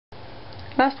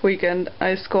Last weekend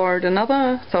I scored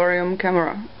another thorium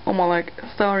camera, or more like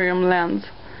thorium lens.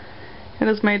 It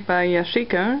is made by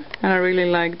Yashica, and I really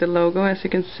like the logo. As you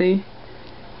can see,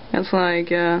 it's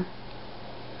like a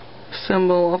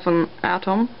symbol of an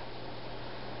atom,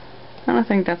 and I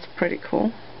think that's pretty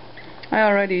cool. I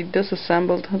already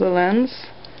disassembled the lens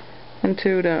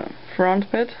into the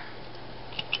front bit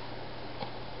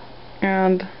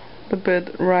and the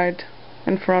bit right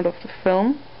in front of the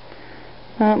film.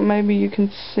 Maybe you can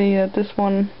see that this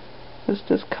one is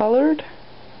discolored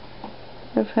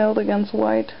if held against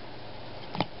white,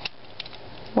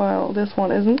 while this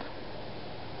one isn't.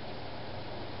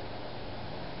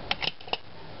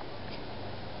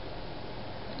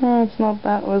 It's not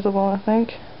that visible, I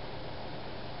think.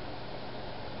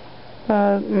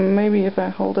 Maybe if I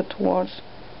hold it towards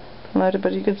the light,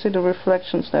 but you can see the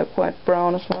reflections, they're quite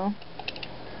brown as well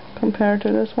compared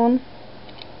to this one.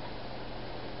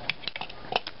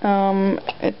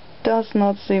 It does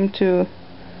not seem to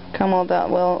come out that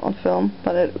well on film,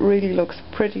 but it really looks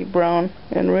pretty brown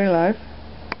in real life.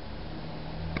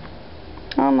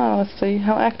 Now let's see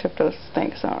how active those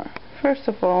things are. First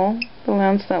of all, the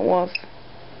lens that was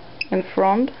in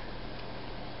front.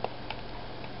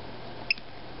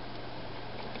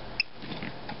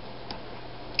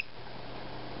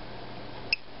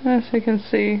 As you can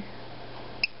see,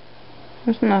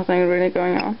 there's nothing really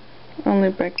going on,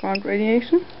 only background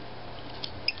radiation.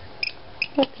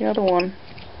 But the other one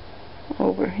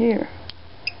over here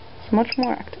is much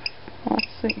more active. Let's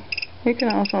see. You can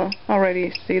also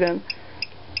already see that,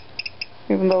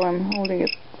 even though I'm holding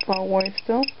it far away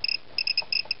still.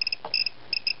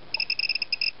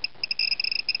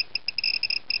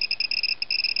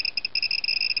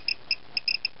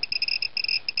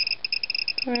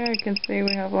 So here you can see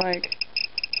we have like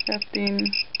about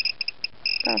 15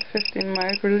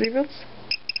 microsieverts.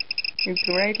 It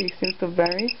greatly seems to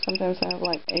vary. Sometimes I have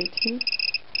like 18.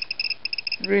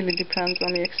 It really depends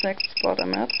on the exact spot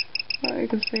I'm at. So you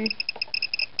can see.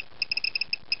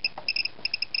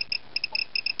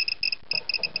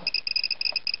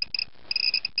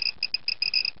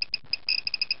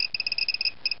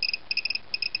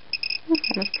 This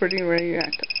one is pretty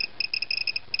radioactive.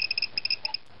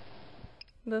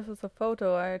 This is a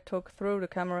photo I took through the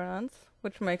camera lens,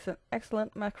 which makes an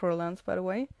excellent macro lens, by the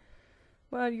way.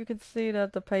 Well, you can see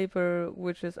that the paper,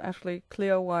 which is actually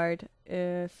clear white,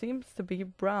 seems to be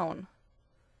brown.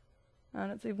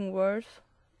 And it's even worse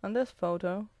on this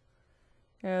photo.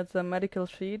 It's a medical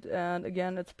sheet, and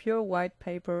again it's pure white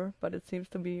paper, but it seems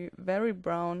to be very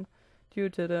brown due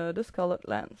to the discolored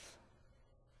lens.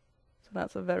 So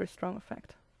that's a very strong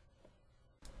effect.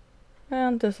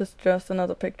 And this is just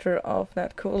another picture of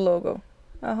that cool logo.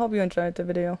 I hope you enjoyed the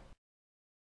video.